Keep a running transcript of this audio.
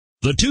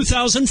The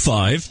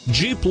 2005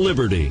 Jeep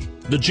Liberty.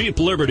 The Jeep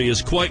Liberty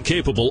is quite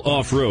capable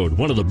off-road,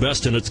 one of the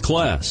best in its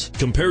class.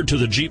 Compared to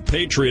the Jeep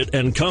Patriot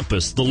and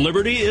Compass, the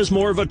Liberty is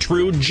more of a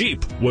true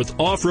Jeep with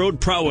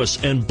off-road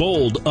prowess and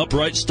bold,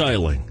 upright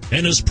styling,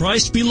 and is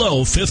priced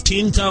below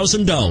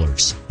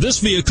 $15,000. This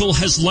vehicle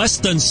has less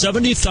than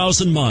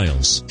 70,000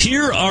 miles.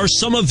 Here are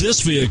some of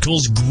this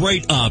vehicle's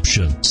great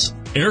options: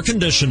 air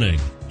conditioning,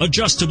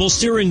 adjustable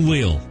steering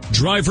wheel,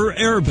 driver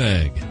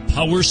airbag,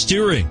 power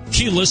steering,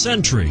 keyless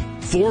entry,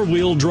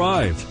 four-wheel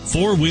drive,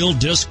 four-wheel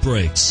disc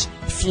brakes,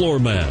 floor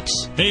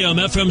mats,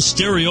 AM/FM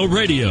stereo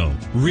radio,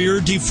 rear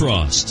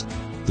defrost.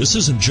 This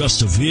isn't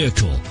just a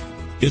vehicle,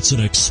 it's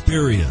an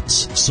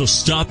experience. So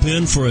stop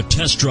in for a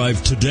test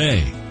drive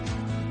today.